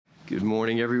Good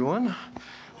morning, everyone.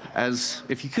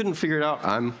 If you couldn't figure it out,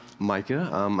 I'm Micah.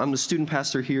 I'm the student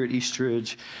pastor here at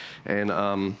Eastridge.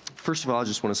 And first of all, I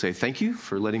just want to say thank you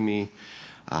for letting me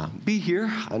be here.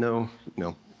 I know,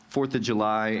 4th of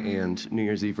July and New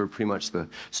Year's Eve are pretty much the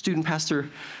student pastor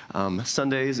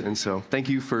Sundays. And so thank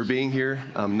you for being here,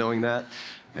 knowing that.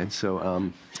 And so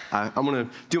I'm going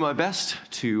to do my best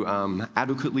to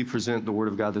adequately present the Word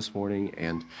of God this morning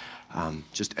and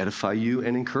just edify you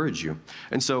and encourage you.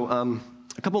 And so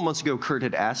a couple months ago, Kurt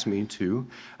had asked me to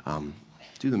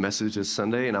do the message this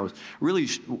Sunday, and I was really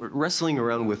wrestling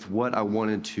around with what I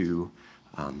wanted to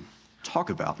talk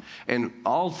about. And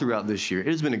all throughout this year, it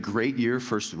has been a great year,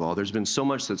 first of all. There's been so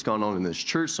much that's gone on in this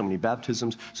church, so many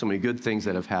baptisms, so many good things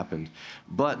that have happened.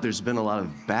 But there's been a lot of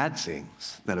bad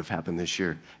things that have happened this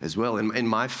year as well, in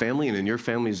my family and in your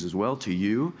families as well, to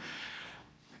you.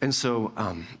 And so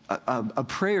a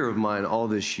prayer of mine all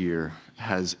this year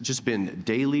has just been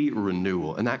daily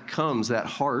renewal. And that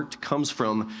heart comes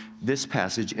from this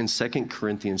passage in 2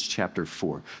 Corinthians chapter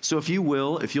 4. So if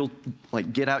you'll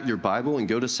get out your Bible and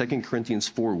go to 2 Corinthians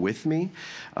 4 with me,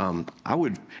 I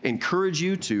would encourage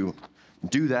you to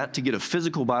do that, to get a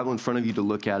physical Bible in front of you to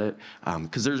look at it,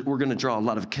 because we're going to draw a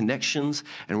lot of connections,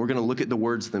 and we're going to look at the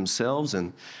words themselves,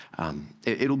 and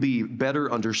it'll be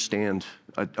better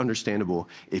understandable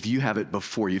if you have it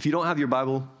before you. If you don't have your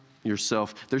Bible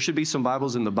yourself, there should be some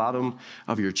Bibles in the bottom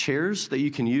of your chairs that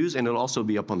you can use, and it'll also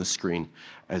be up on the screen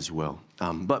as well.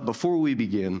 But before we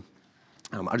begin,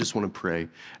 I just want to pray,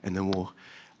 and then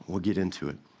we'll get into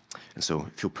it. And so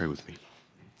if you'll pray with me.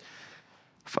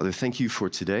 Father, thank you for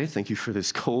today. Thank you for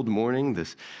this cold morning,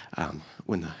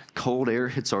 when the cold air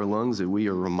hits our lungs, that we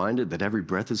are reminded that every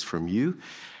breath is from you,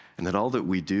 and that all that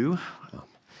we do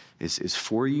is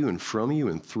for you and from you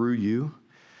and through you.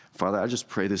 Father, I just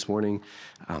pray this morning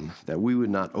that we would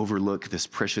not overlook this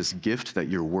precious gift that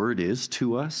your word is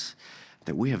to us,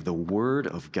 that we have the word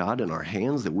of God in our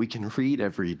hands that we can read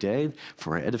every day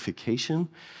for our edification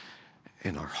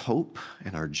and our hope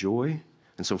and our joy.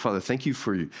 And so, Father, thank you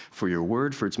for your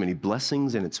word, for its many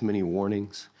blessings and its many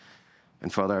warnings.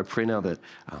 And Father, I pray now that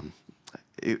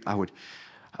I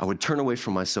would turn away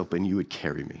from myself and you would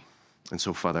carry me. And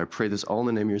so, Father, I pray this all in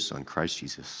the name of your Son, Christ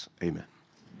Jesus. Amen.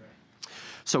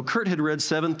 So Kurt had read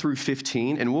 7 through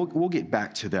 15, and we'll get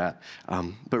back to that.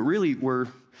 But really,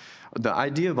 the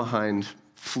idea behind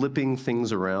flipping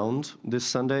things around this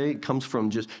Sunday comes from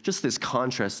just this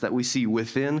contrast that we see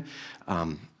within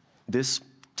this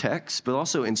text, but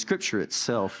also in Scripture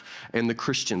itself and the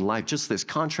Christian life. Just this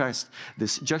contrast,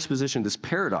 this juxtaposition, this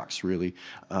paradox, really,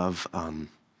 of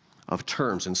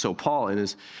terms. And so Paul,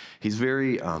 he's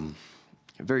very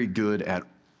good at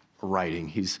writing.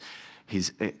 He's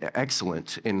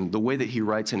excellent in the way that he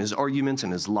writes, and his arguments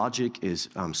and his logic is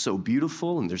so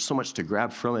beautiful, and there's so much to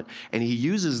grab from it. And he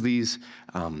uses these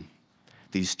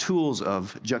tools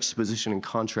of juxtaposition and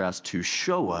contrast to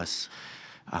show us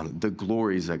the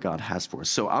glories that God has for us.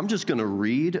 So I'm just going to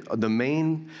read the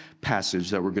main passage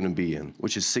that we're going to be in,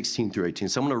 which is 16 through 18.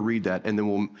 So I'm going to read that, and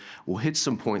then we'll hit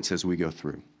some points as we go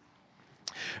through.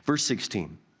 Verse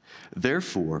 16,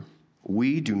 therefore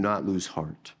we do not lose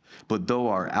heart, but though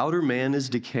our outer man is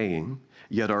decaying,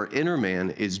 yet our inner man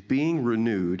is being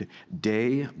renewed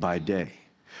day by day.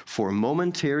 For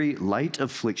momentary light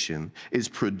affliction is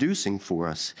producing for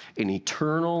us an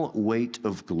eternal weight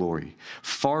of glory,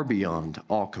 far beyond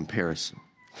all comparison.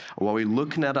 While we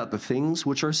look not at the things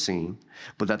which are seen,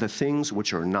 but at the things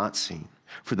which are not seen.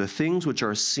 For the things which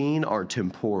are seen are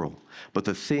temporal, but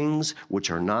the things which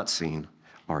are not seen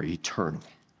are eternal.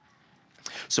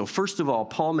 So first of all,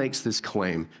 Paul makes this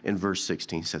claim in verse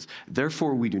 16. He says,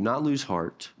 therefore we do not lose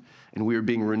heart, and we are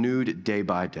being renewed day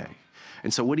by day.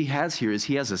 And so what he has here is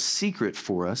he has a secret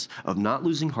for us of not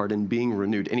losing heart and being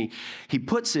renewed. And he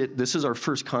puts it, this is our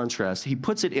first contrast, he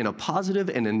puts it in a positive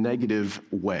and a negative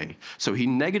way. So he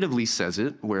negatively says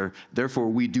it, where therefore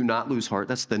we do not lose heart.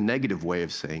 That's the negative way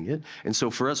of saying it. And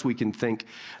so for us, we can think,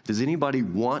 does anybody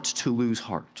want to lose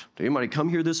heart? Did anybody come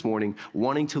here this morning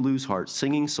wanting to lose heart,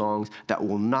 singing songs that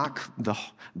will knock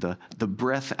the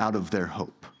breath out of their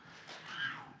hope?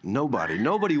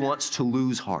 Nobody wants to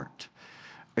lose heart.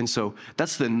 And so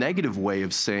that's the negative way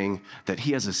of saying that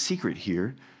he has a secret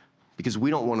here, because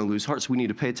we don't want to lose heart, so we need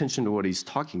to pay attention to what he's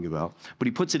talking about. But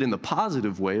he puts it in the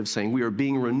positive way of saying we are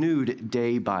being renewed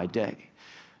day by day.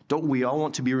 Don't we all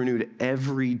want to be renewed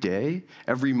every day?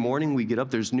 Every morning we get up,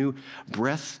 there's new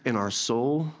breath in our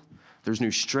soul. There's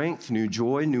new strength, new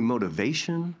joy, new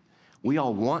motivation. We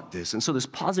all want this. And so this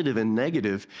positive and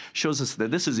negative shows us that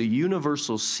this is a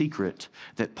universal secret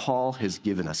that Paul has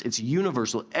given us. It's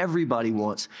universal. Everybody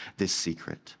wants this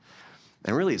secret.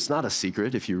 And really, it's not a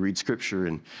secret if you read Scripture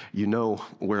and you know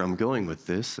where I'm going with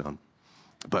this,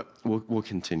 but we'll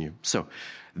continue. So,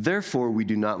 therefore, we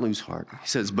do not lose heart. He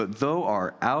says, but though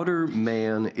our outer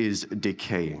man is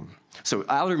decaying. So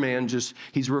outer man,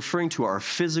 he's referring to our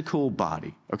physical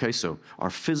body, okay? So our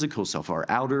physical self, our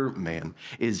outer man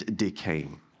is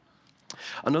decaying.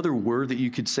 Another word that you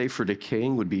could say for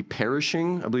decaying would be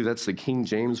perishing. I believe that's the King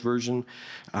James Version.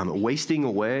 Wasting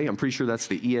away. I'm pretty sure that's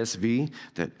the ESV,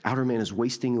 that outer man is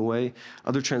wasting away.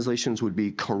 Other translations would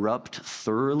be corrupt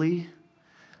thoroughly.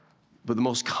 But the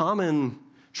most common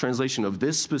translation of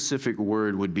this specific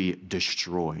word would be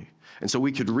destroy. And so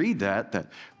we could read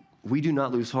that we do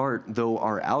not lose heart, though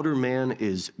our outer man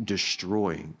is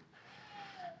destroying.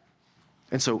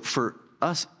 And so for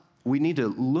us, we need to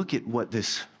look at what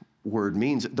this word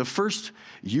means. The first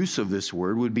use of this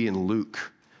word would be in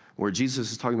Luke, where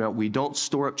Jesus is talking about we don't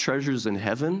store up treasures in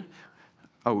heaven.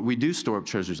 Oh, we do store up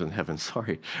treasures in heaven,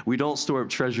 sorry. We don't store up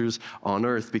treasures on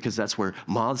earth because that's where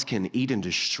moths can eat and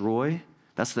destroy.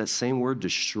 That's that same word,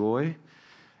 destroy.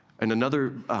 And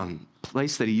another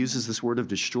place that he uses this word of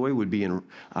destroy would be in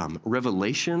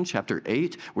Revelation chapter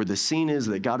 8, where the scene is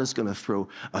that God is going to throw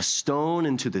a stone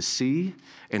into the sea,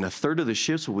 and a third of the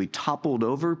ships will be toppled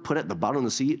over, put at the bottom of the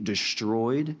sea,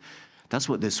 destroyed. That's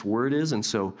what this word is. And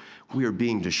so we are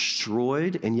being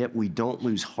destroyed, and yet we don't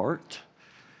lose heart.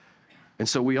 And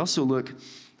so we also look,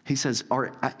 he says,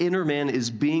 our inner man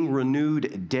is being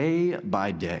renewed day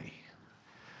by day.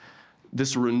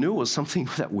 This renewal is something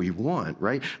that we want,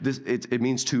 right? It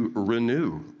means to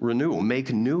renewal,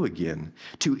 make new again,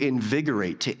 to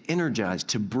invigorate, to energize,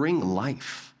 to bring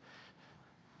life.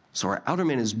 So our outer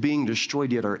man is being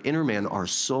destroyed, yet our inner man, our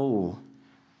soul,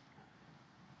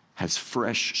 has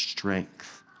fresh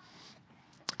strength.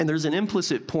 And there's an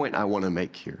implicit point I want to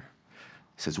make here.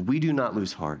 It says, we do not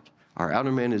lose heart. Our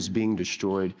outer man is being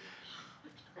destroyed,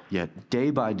 yet day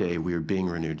by day we are being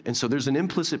renewed. And so there's an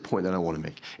implicit point that I want to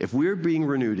make. If we're being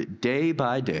renewed day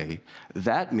by day,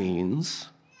 that means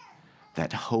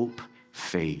that hope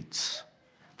fades,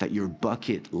 that your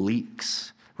bucket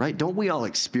leaks, right? Don't we all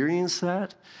experience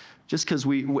that? Just because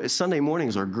Sunday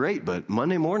mornings are great, but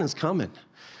Monday morning's coming,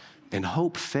 and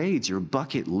hope fades, your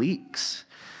bucket leaks.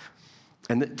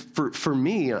 And for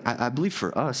me, I believe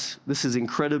for us, this is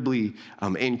incredibly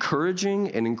encouraging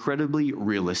and incredibly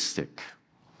realistic.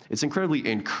 It's incredibly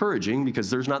encouraging because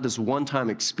there's not this one-time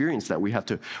experience that we have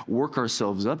to work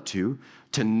ourselves up to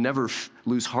never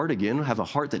lose heart again, have a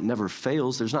heart that never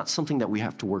fails. There's not something that we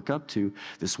have to work up to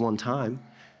this one time.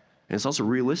 And it's also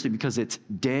realistic because it's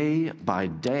day by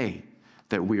day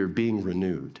that we are being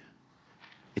renewed.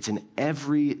 It's an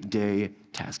everyday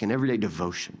task, an everyday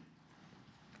devotion.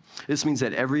 This means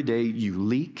that every day you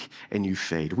leak and you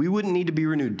fade. We wouldn't need to be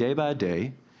renewed day by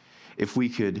day if we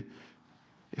could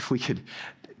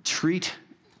treat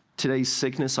today's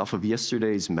sickness off of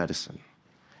yesterday's medicine.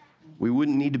 We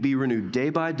wouldn't need to be renewed day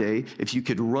by day if you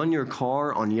could run your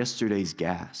car on yesterday's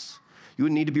gas. You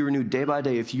wouldn't need to be renewed day by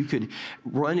day if you could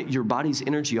run your body's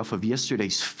energy off of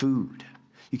yesterday's food.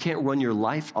 You can't run your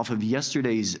life off of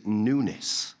yesterday's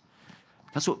newness.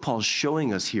 That's what Paul's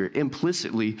showing us here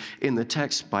implicitly in the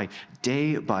text by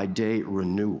day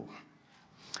renewal.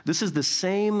 This is the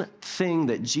same thing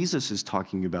that Jesus is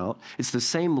talking about. It's the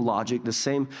same logic, the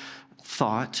same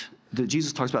thought that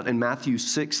Jesus talks about in Matthew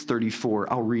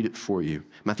 6:34. I'll read it for you.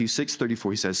 Matthew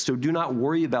 6:34, he says, "So do not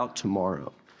worry about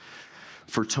tomorrow,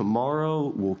 for tomorrow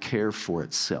will care for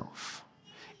itself.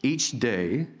 Each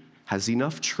day has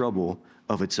enough trouble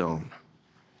of its own."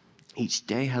 Each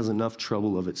day has enough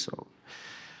trouble of its own.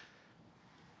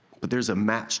 But there's a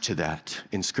match to that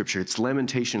in Scripture. It's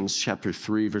Lamentations chapter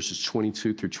 3, verses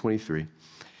 22 through 23.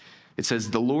 It says,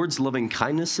 "The Lord's loving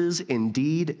kindnesses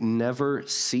indeed never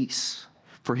cease,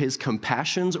 for his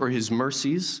compassions or his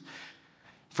mercies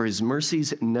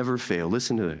never fail."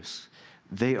 Listen to this.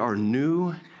 "They are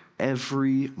new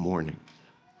every morning.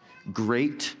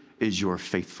 Great is your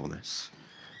faithfulness."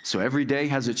 So every day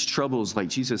has its troubles, like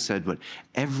Jesus said, but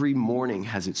every morning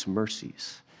has its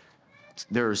mercies.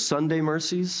 There are Sunday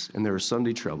mercies and there are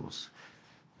Sunday troubles.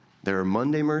 There are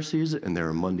Monday mercies and there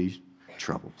are Monday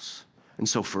troubles. And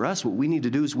so for us, what we need to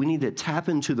do is we need to tap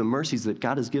into the mercies that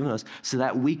God has given us so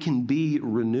that we can be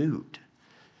renewed.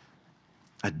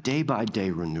 A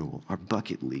day-by-day renewal. Our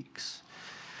bucket leaks.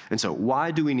 And so why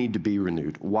do we need to be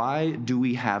renewed? Why do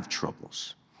we have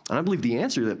troubles? And I believe the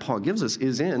answer that Paul gives us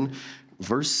is in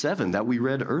verse 7 that we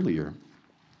read earlier.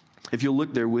 If you'll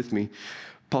look there with me,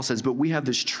 Paul says, "But we have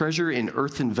this treasure in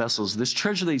earthen vessels." This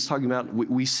treasure that he's talking about,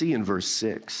 we see in verse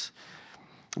 6.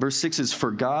 Verse 6 is,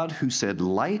 "For God, who said,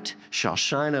 'Light shall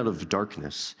shine out of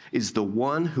darkness,' is the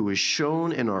one who is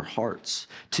shown in our hearts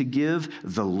to give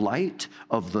the light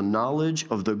of the knowledge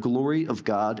of the glory of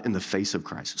God in the face of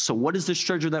Christ." So what is this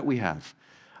treasure that we have?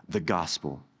 The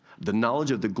gospel, the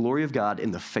knowledge of the glory of God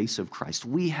in the face of Christ.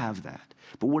 We have that.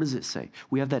 But what does it say?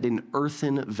 We have that in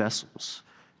earthen vessels.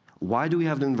 Why do we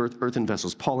have it in earthen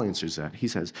vessels? Paul answers that. He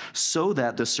says, "So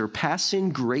that the surpassing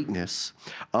greatness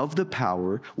of the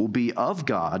power will be of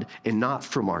God and not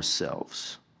from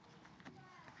ourselves."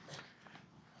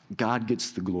 God gets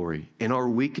the glory. In our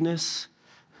weakness,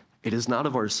 it is not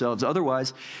of ourselves.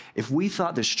 Otherwise, if we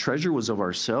thought this treasure was of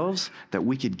ourselves, that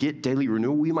we could get daily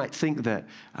renewal, we might think that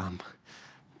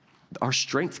our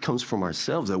strength comes from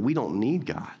ourselves, that we don't need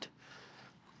God.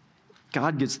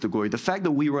 God gets the glory. The fact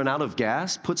that we run out of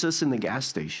gas puts us in the gas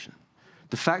station.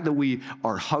 The fact that we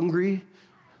are hungry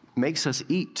makes us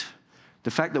eat.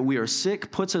 The fact that we are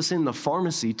sick puts us in the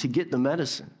pharmacy to get the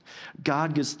medicine.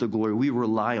 God gets the glory. We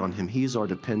rely on him. He is our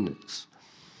dependence.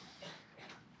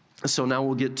 So now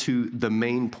we'll get to the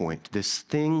main point, this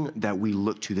thing that we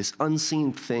look to, this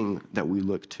unseen thing that we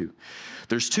look to.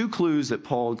 There's two clues that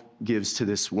Paul gives to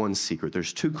this one secret.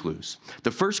 There's two clues. The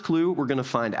first clue we're going to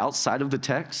find outside of the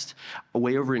text,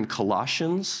 way over in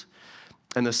Colossians.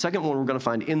 And the second one we're going to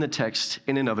find in the text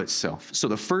in and of itself. So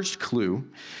the first clue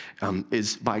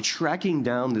is by tracking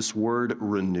down this word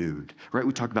renewed, right?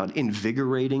 We talked about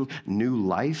invigorating, new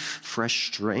life, fresh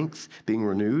strength, being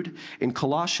renewed. In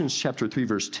Colossians chapter 3,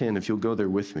 verse 10, if you'll go there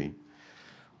with me.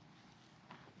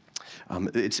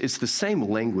 It's the same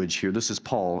language here. This is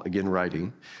Paul, again,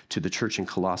 writing to the church in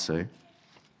Colossae.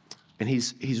 And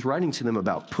he's writing to them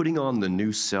about putting on the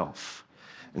new self.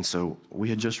 And so we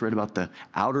had just read about the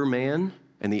outer man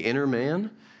and the inner man.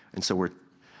 And so we're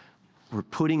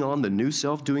putting on the new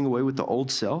self, doing away with the old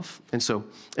self. And so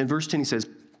in verse 10, he says,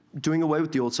 doing away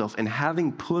with the old self and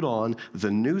having put on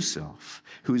the new self,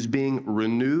 who is being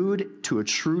renewed to a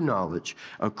true knowledge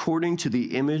according to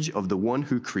the image of the one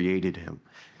who created him.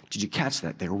 Did you catch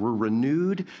that there? We're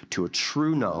renewed to a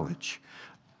true knowledge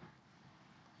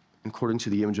according to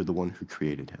the image of the one who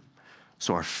created him.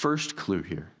 So our first clue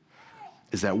here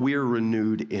is that we are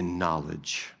renewed in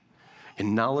knowledge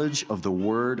of the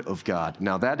Word of God.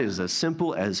 Now, that is as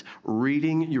simple as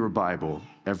reading your Bible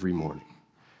every morning.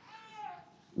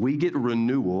 We get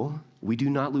renewal, we do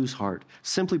not lose heart,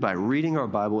 simply by reading our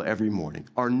Bible every morning,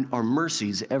 our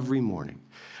mercies every morning.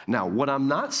 Now, what I'm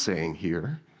not saying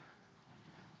here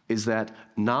is that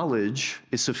knowledge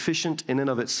is sufficient in and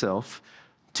of itself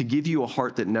to give you a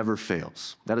heart that never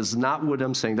fails. That is not what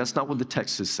I'm saying. That's not what the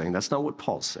text is saying. That's not what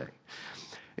Paul's saying.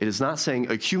 It is not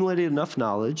saying accumulate enough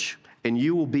knowledge and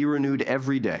you will be renewed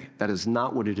every day. That is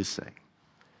not what it is saying.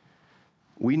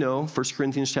 We know, 1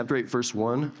 Corinthians chapter 8, verse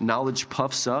 1, knowledge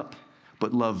puffs up,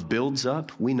 but love builds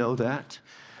up. We know that.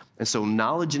 And so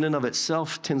knowledge in and of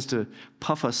itself tends to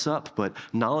puff us up, but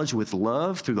knowledge with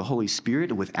love through the Holy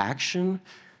Spirit and with action,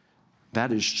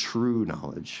 that is true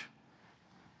knowledge.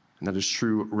 And that is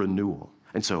true renewal.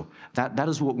 And so that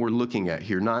is what we're looking at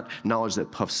here, not knowledge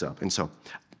that puffs up. And so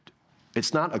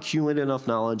it's not accumulate enough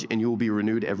knowledge and you will be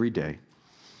renewed every day.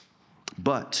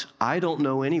 But I don't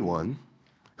know anyone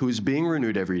who is being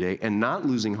renewed every day and not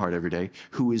losing heart every day,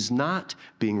 who is not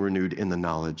being renewed in the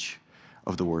knowledge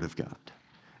of the Word of God.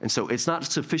 And so it's not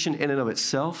sufficient in and of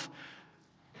itself,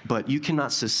 but you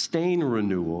cannot sustain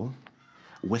renewal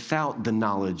without the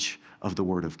knowledge of the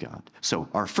Word of God. So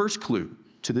our first clue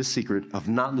to this secret of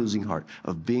not losing heart,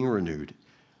 of being renewed,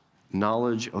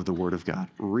 knowledge of the Word of God.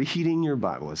 Reading your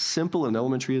Bible, as simple and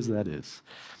elementary as that is,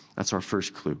 that's our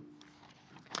first clue.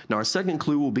 Now, our second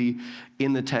clue will be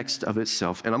in the text of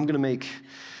itself, and I'm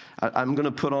going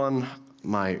to put on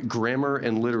my grammar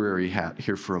and literary hat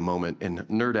here for a moment and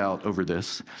nerd out over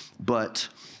this, but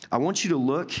I want you to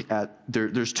look at,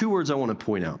 there's two words I want to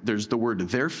point out. There's the word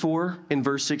therefore in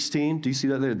verse 16. Do you see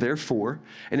that there? Therefore.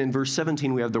 And in verse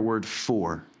 17, we have the word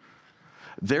for.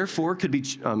 Therefore could be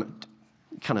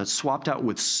kind of swapped out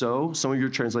with so. Some of your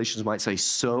translations might say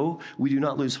so we do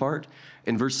not lose heart.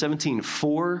 In verse 17,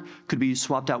 for could be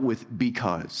swapped out with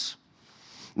because.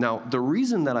 Now, the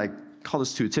reason that I call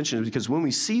this to attention is because when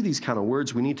we see these kind of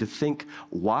words, we need to think,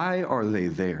 why are they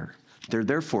there? They're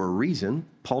there for a reason.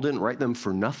 Paul didn't write them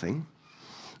for nothing.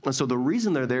 And so the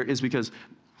reason they're there is because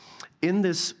in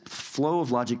this flow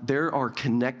of logic, there are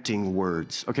connecting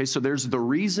words. Okay, so there's the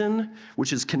reason,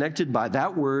 which is connected by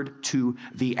that word to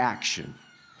the action.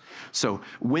 So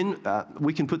when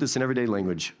we can put this in everyday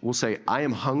language, we'll say, I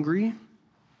am hungry,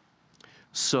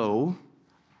 so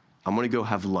I'm going to go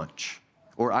have lunch.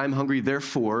 Or I'm hungry,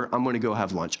 therefore I'm going to go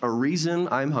have lunch. A reason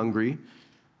I'm hungry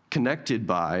connected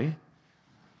by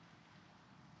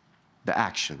the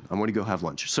action. I'm going to go have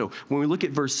lunch. So when we look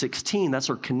at verse 16, that's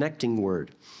our connecting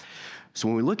word. So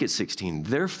when we look at 16,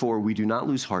 therefore we do not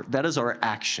lose heart. That is our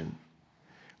action.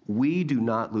 We do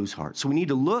not lose heart. So we need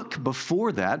to look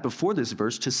before that, before this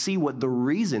verse, to see what the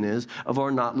reason is of our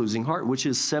not losing heart, which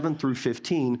is 7 through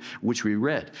 15, which we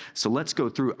read. So let's go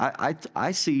through.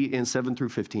 I see in 7 through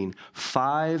 15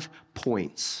 5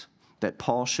 points that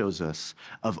Paul shows us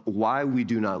of why we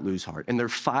do not lose heart. And there are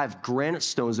 5 granite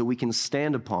stones that we can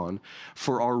stand upon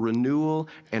for our renewal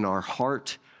and our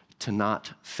heart to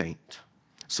not faint.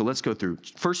 So let's go through.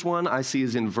 First one I see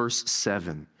is in verse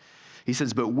 7. He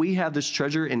says, but we have this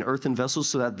treasure in earthen vessels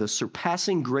so that the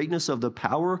surpassing greatness of the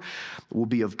power will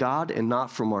be of God and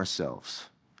not from ourselves.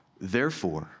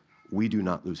 Therefore, we do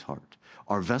not lose heart.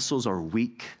 Our vessels are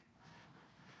weak.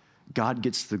 God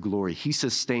gets the glory. He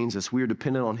sustains us. We are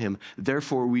dependent on him.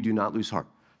 Therefore, we do not lose heart.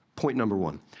 Point number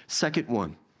 1. Second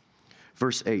one,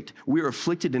 verse 8. We are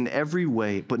afflicted in every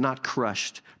way, but not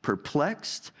crushed,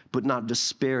 perplexed, but not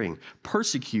despairing,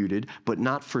 persecuted, but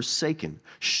not forsaken,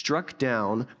 struck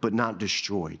down, but not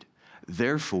destroyed.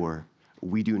 Therefore,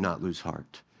 we do not lose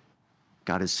heart.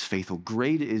 God is faithful.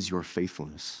 Great is your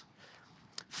faithfulness.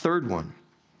 Third one,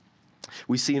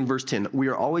 we see in verse 10, we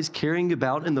are always carrying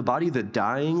about in the body the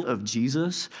dying of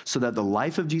Jesus, so that the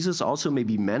life of Jesus also may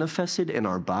be manifested in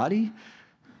our body.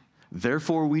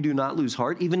 Therefore, we do not lose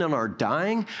heart. Even in our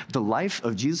dying, the life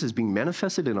of Jesus is being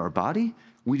manifested in our body.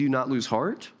 We do not lose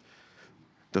heart.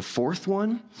 The fourth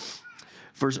one,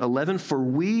 verse 11, for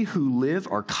we who live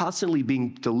are constantly being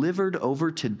delivered over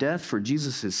to death for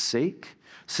Jesus' sake,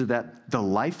 so that the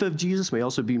life of Jesus may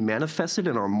also be manifested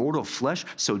in our mortal flesh.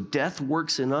 So death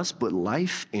works in us, but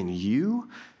life in you.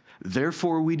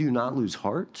 Therefore, we do not lose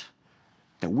heart.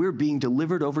 That we're being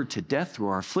delivered over to death through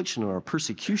our affliction and our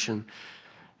persecution,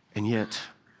 and yet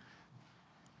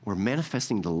we're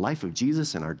manifesting the life of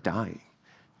Jesus in our dying.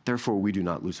 Therefore, we do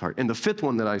not lose heart. And the fifth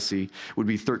one that I see would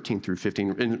be 13 through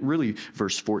 15, and really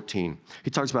verse 14. He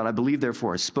talks about, I believe,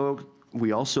 therefore I spoke.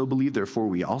 We also believe, therefore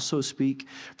we also speak.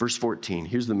 Verse 14,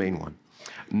 here's the main one.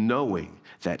 Knowing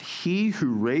that he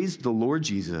who raised the Lord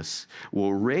Jesus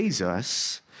will raise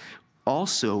us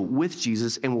also with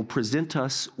Jesus and will present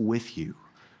us with you.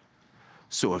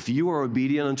 So if you are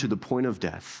obedient unto the point of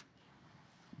death,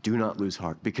 do not lose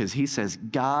heart, because he says,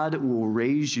 God will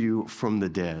raise you from the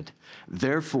dead.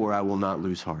 Therefore, I will not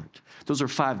lose heart. Those are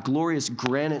 5 glorious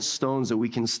granite stones that we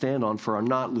can stand on for our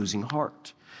not losing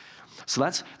heart. So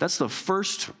that's the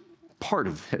first part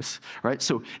of this, right?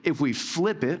 So if we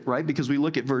flip it, right, because we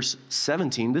look at verse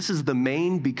 17, this is the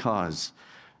main because,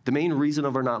 the main reason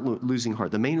of our not losing heart,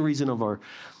 the main reason of our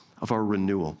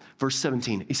renewal. Verse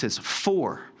 17, he says,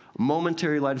 for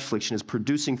momentary light affliction is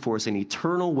producing for us an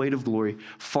eternal weight of glory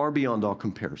far beyond all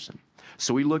comparison.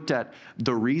 So we looked at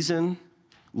the reason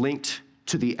linked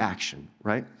to the action,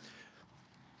 right?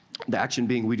 The action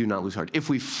being we do not lose heart. If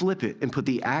we flip it and put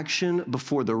the action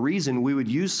before the reason, we would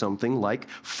use something like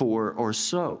for or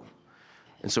so.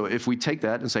 And so if we take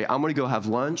that and say, I'm going to go have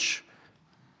lunch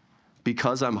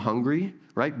because I'm hungry,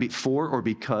 right? For or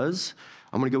because.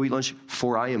 I'm going to go eat lunch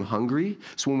for I am hungry.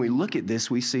 So when we look at this,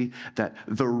 we see that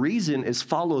the reason is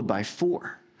followed by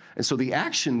for. And so the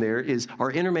action there is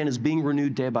our inner man is being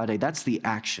renewed day by day. That's the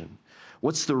action.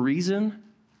 What's the reason?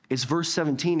 It's verse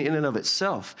 17 in and of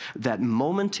itself, that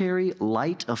momentary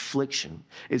light affliction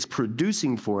is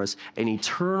producing for us an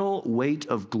eternal weight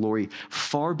of glory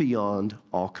far beyond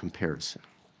all comparison.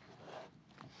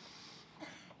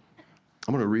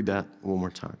 I'm going to read that one more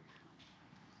time.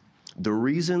 The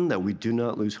reason that we do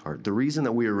not lose heart, the reason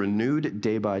that we are renewed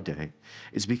day by day,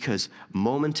 is because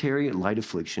momentary light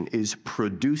affliction is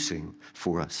producing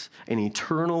for us an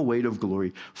eternal weight of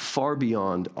glory far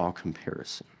beyond all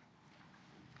comparison.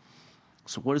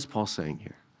 So what is Paul saying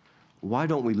here? Why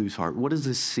don't we lose heart? What is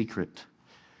this secret?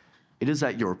 It is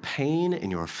that your pain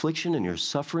and your affliction and your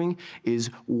suffering is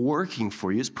working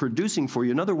for you, is producing for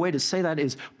you. Another way to say that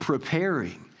is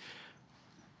preparing.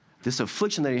 This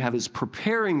affliction that you have is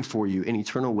preparing for you an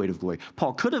eternal weight of glory.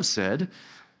 Paul could have said,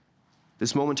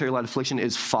 this momentary light affliction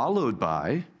is followed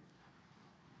by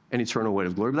an eternal weight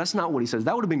of glory, but that's not what he says.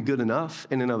 That would have been good enough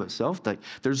in and of itself, that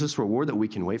there's this reward that we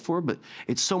can wait for, but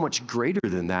it's so much greater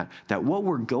than that, that what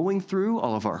we're going through,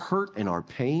 all of our hurt and our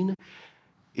pain,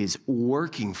 is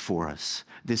working for us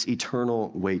this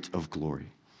eternal weight of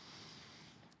glory.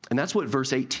 And that's what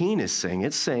verse 18 is saying.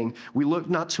 It's saying we look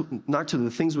not to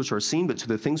the things which are seen, but to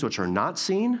the things which are not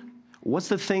seen. What's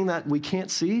the thing that we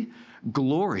can't see?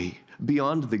 Glory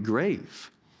beyond the grave.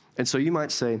 And so you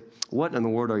might say, what in the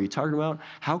world are you talking about?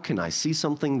 How can I see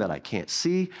something that I can't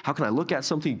see? How can I look at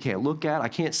something you can't look at? I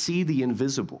can't see the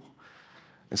invisible.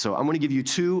 And so I'm going to give you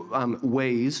two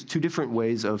different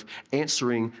ways of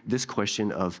answering this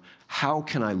question of how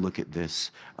can I look at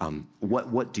this?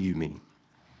 What do you mean?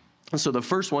 And so the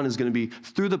first one is going to be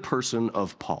through the person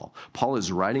of Paul. Paul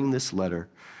is writing this letter,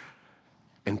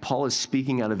 and Paul is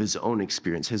speaking out of his own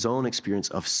experience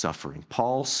of suffering.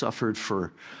 Paul suffered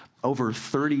for over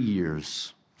 30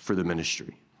 years for the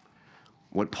ministry.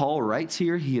 What Paul writes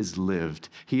here, he has lived.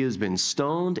 He has been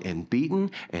stoned and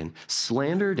beaten and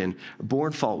slandered and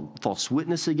borne false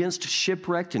witness against,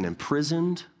 shipwrecked and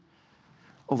imprisoned.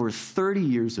 Over 30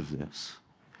 years of this.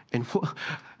 And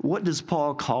what does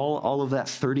Paul call all of that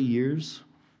 30 years?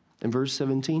 In verse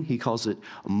 17, he calls it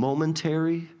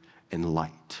momentary and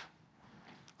light.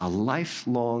 A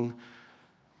lifelong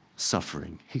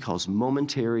suffering. He calls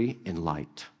momentary and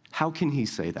light. How can he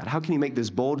say that? How can he make this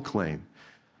bold claim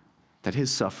that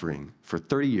his suffering for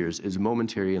 30 years is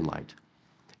momentary and light?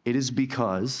 It is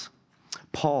because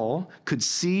Paul could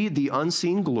see the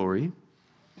unseen glory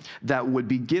that would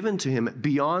be given to him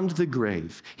beyond the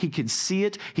grave. He could see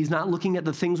it. He's not looking at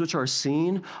the things which are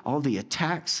seen, all the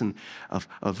attacks of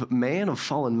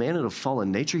fallen man and of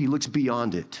fallen nature. He looks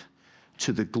beyond it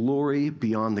to the glory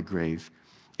beyond the grave.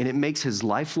 And it makes his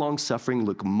lifelong suffering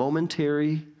look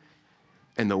momentary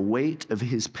and the weight of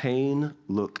his pain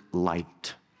look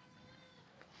light.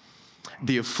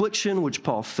 The affliction which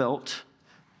Paul felt,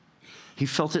 he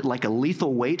felt it like a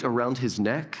lethal weight around his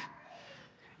neck.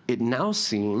 It now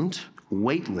seemed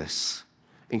weightless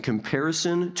in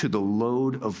comparison to the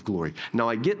load of glory. Now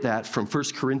I get that from 1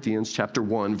 Corinthians chapter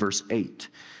 1, verse 8.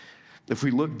 If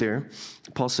we look there,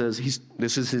 Paul says,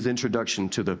 this is his introduction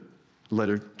to the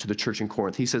letter to the church in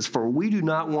Corinth. He says, "For we do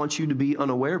not want you to be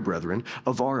unaware, brethren,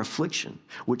 of our affliction,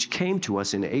 which came to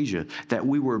us in Asia, that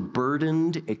we were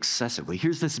burdened excessively."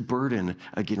 Here's this burden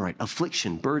again, right?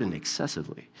 Affliction, burden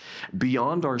excessively,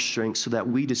 beyond our strength, so that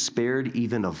we despaired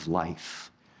even of life.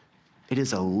 It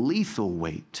is a lethal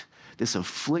weight, this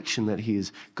affliction that he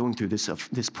is going through,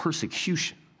 this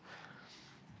persecution.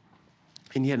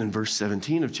 And yet in verse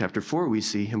 17 of chapter 4, we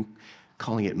see him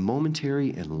calling it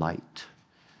momentary and light.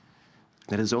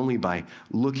 That is only by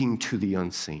looking to the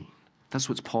unseen. That's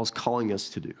what Paul's calling us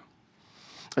to do.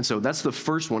 And so that's the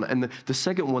first one. And the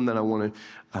second one that I want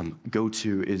to go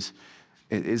to is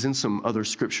in some other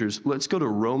scriptures. Let's go to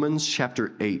Romans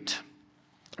chapter 8,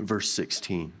 verse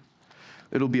 16.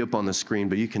 It'll be up on the screen,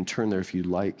 but you can turn there if you'd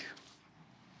like.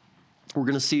 We're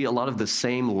going to see a lot of the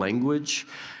same language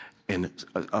and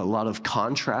a lot of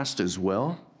contrast as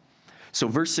well. So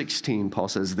verse 16, Paul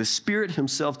says, "The Spirit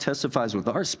himself testifies with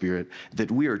our spirit that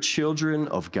we are children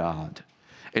of God.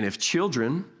 And if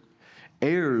children,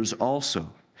 heirs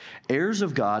also, heirs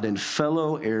of God and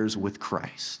fellow heirs with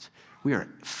Christ." We are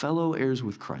fellow heirs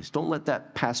with Christ. Don't let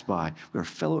that pass by. We are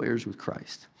fellow heirs with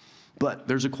Christ. But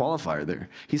there's a qualifier there.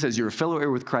 He says, you're a fellow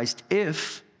heir with Christ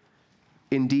if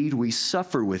indeed we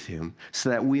suffer with him, so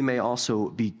that we may also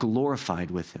be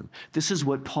glorified with him. This is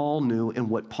what Paul knew and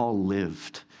what Paul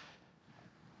lived.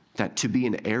 That to be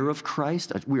an heir of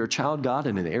Christ, we are a child of God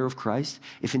and an heir of Christ,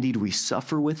 if indeed we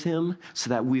suffer with him, so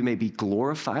that we may be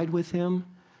glorified with him.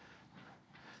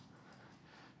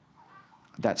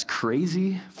 That's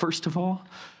crazy, first of all.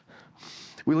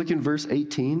 We look in verse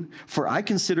 18, "For I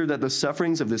consider that the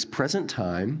sufferings of this present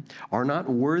time are not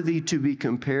worthy to be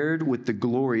compared with the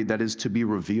glory that is to be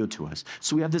revealed to us."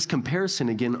 So we have this comparison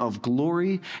again of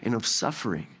glory and of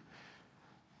suffering.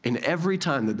 And every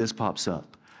time that this pops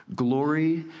up,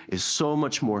 glory is so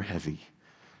much more heavy.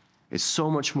 It's so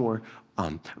much more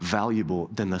valuable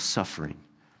than the suffering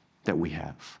that we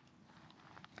have.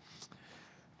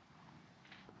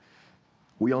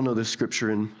 We all know this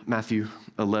scripture in Matthew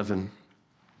 11.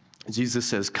 Jesus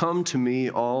says, "Come to me,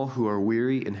 all who are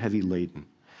weary and heavy laden,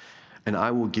 and I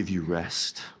will give you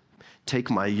rest. Take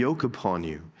my yoke upon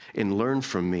you and learn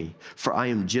from me, for I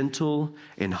am gentle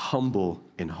and humble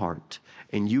in heart,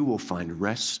 and you will find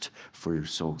rest for your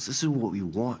souls." This is what we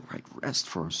want, right? Rest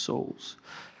for our souls.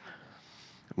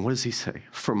 And what does he say?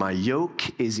 "For my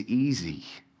yoke is easy."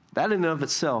 That in and of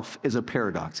itself is a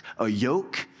paradox. A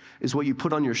yoke is what you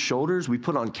put on your shoulders. We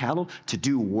put on cattle to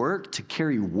do work, to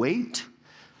carry weight,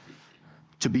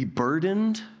 to be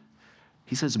burdened.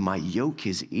 He says, "My yoke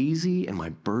is easy and my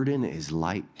burden is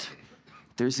light."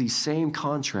 There's these same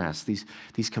contrasts,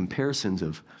 these comparisons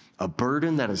of a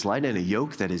burden that is light and a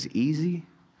yoke that is easy.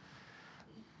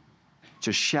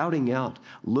 Just shouting out,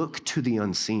 look to the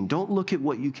unseen. Don't look at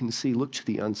what you can see, look to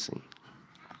the unseen.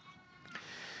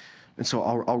 And so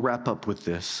I'll wrap up with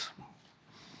this.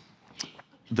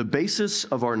 The basis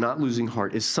of our not losing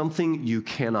heart is something you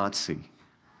cannot see.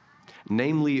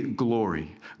 namely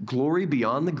glory. Glory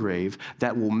beyond the grave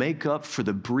that will make up for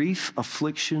the brief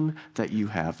affliction that you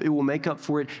have. It will make up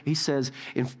for it. He says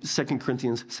in 2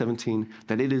 Corinthians 17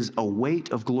 that it is a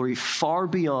weight of glory far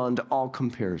beyond all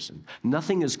comparison.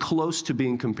 Nothing is close to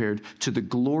being compared to the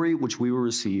glory which we will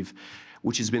receive,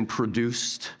 which has been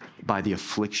produced by the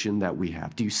affliction that we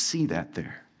have. Do you see that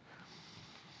there?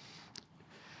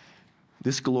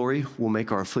 This glory will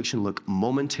make our affliction look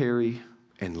momentary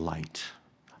and light.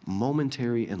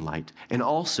 Momentary and light. And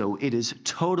also, it is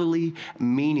totally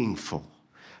meaningful.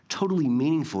 Totally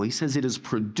meaningful. He says it is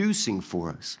producing for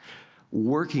us,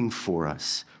 working for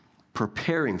us,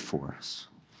 preparing for us.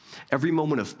 Every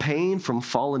moment of pain from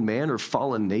fallen man or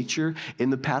fallen nature in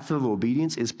the path of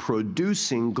obedience is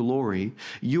producing glory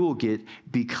you will get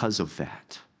because of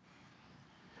that.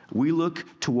 We look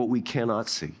to what we cannot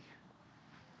see.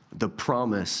 The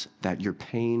promise that your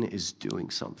pain is doing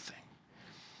something.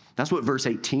 That's what verse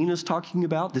 18 is talking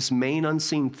about, this main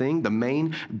unseen thing, the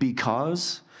main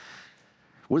because.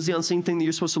 What is the unseen thing that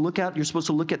you're supposed to look at? You're supposed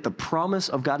to look at the promise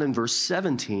of God in verse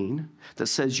 17 that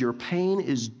says your pain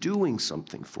is doing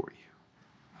something for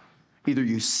you. Either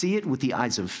you see it with the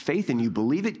eyes of faith and you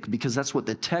believe it because that's what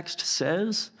the text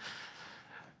says,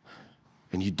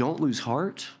 and you don't lose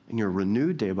heart and you're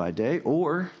renewed day by day,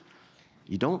 or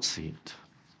you don't see it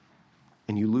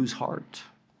and you lose heart.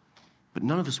 But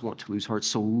none of us want to lose heart,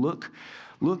 so look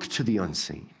to the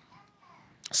unseen.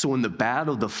 So when the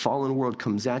battle of the fallen world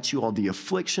comes at you, all the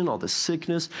affliction, all the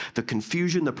sickness, the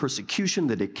confusion, the persecution,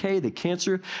 the decay, the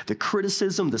cancer, the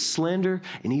criticism, the slander,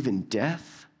 and even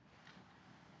death,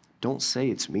 don't say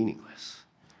it's meaningless.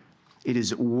 It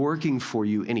is working for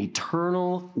you an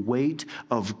eternal weight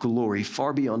of glory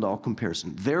far beyond all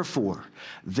comparison. Therefore,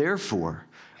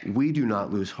 we do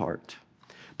not lose heart.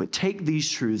 But take these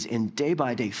truths and day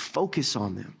by day focus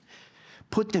on them.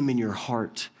 Put them in your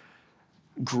heart.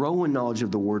 Grow in knowledge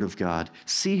of the Word of God.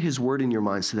 See His Word in your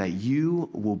mind so that you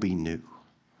will be new.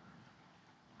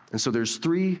 And so there's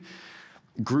three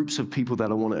groups of people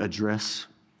that I want to address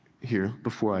here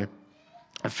before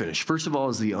I finish. First of all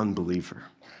is the unbeliever.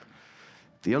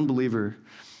 The unbeliever,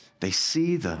 they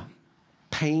see the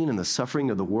pain and the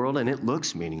suffering of the world and it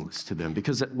looks meaningless to them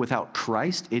because without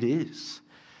Christ, it is.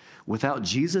 Without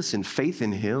Jesus and faith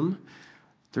in Him,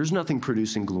 there's nothing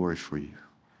producing glory for you.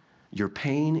 Your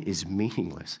pain is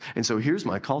meaningless. And so here's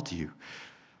my call to you.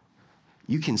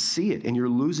 You can see it and you're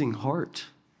losing heart.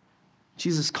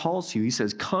 Jesus calls you. He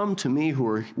says, come to me who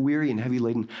are weary and heavy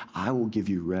laden. I will give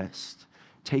you rest.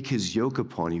 Take His yoke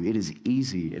upon you. It is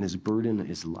easy and His burden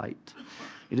is light.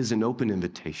 It is an open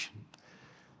invitation.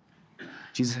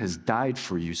 Jesus has died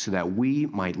for you so that we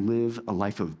might live a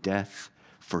life of death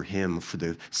for Him, for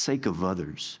the sake of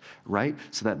others, right?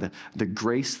 So that the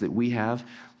grace that we have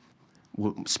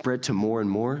will spread to more and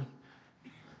more,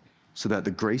 so that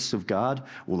the grace of God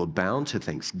will abound to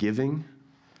thanksgiving.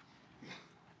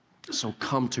 So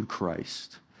come to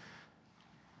Christ.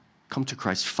 Come to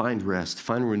Christ, find rest,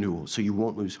 find renewal, so you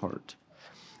won't lose heart.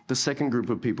 The second group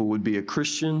of people would be a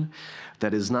Christian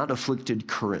that is not afflicted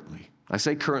currently. I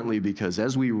say currently because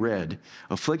as we read,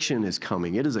 affliction is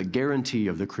coming. It is a guarantee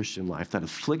of the Christian life that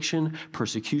affliction,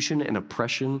 persecution, and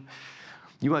oppression,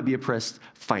 you might be oppressed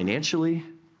financially,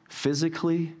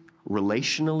 physically,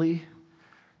 relationally.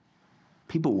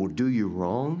 People will do you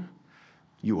wrong.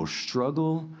 You will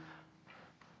struggle.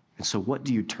 And so what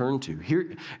do you turn to?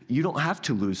 Here, you don't have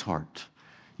to lose heart.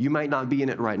 You might not be in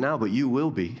it right now, but you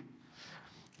will be.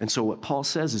 And so what Paul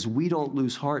says is we don't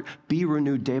lose heart. Be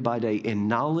renewed day by day in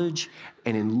knowledge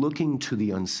and in looking to the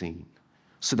unseen,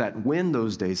 so that when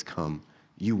those days come,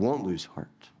 you won't lose heart.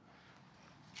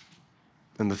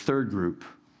 And the third group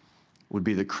would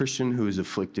be the Christian who is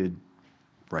afflicted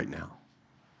right now.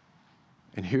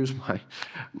 And here's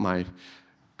my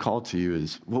call to you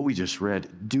is what we just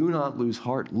read. Do not lose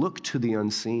heart. Look to the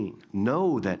unseen.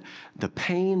 Know that the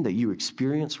pain that you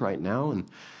experience right now and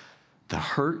the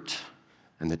hurt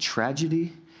and the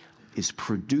tragedy is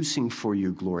producing for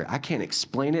you glory. I can't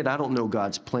explain it. I don't know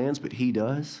God's plans, but He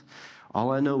does.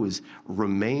 All I know is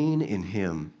remain in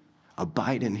Him,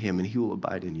 abide in Him, and He will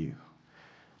abide in you.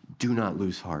 Do not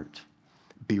lose heart.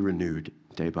 Be renewed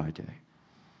day by day.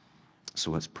 So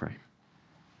let's pray.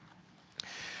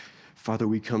 Father,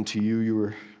 we come to you.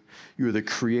 You are the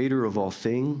creator of all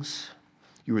things.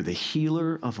 You are the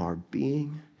healer of our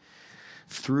being.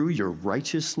 Through your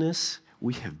righteousness,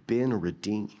 we have been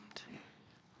redeemed.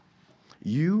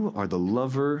 You are the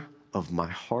lover of my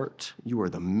heart. You are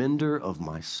the mender of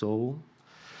my soul.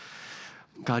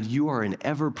 God, you are an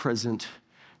ever-present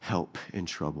help in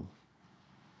trouble.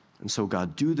 And so,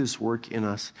 God, do this work in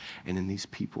us and in these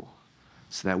people.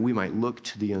 so that we might look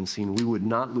to the unseen. We would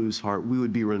not lose heart. We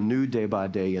would be renewed day by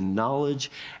day in knowledge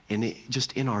and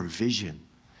just in our vision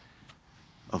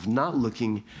of not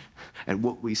looking at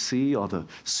what we see, all the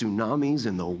tsunamis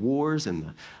and the wars and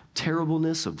the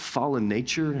terribleness of fallen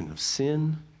nature and of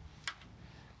sin,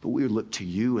 but we would look to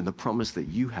you and the promise that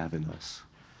you have in us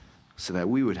so that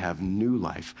we would have new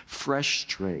life, fresh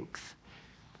strength,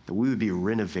 that we would be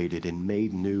renovated and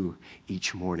made new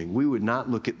each morning. We would not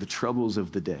look at the troubles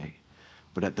of the day,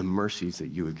 but at the mercies that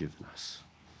you have given us.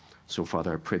 So,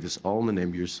 Father, I pray this all in the name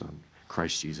of your Son,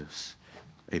 Christ Jesus.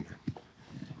 Amen.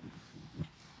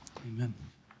 Amen.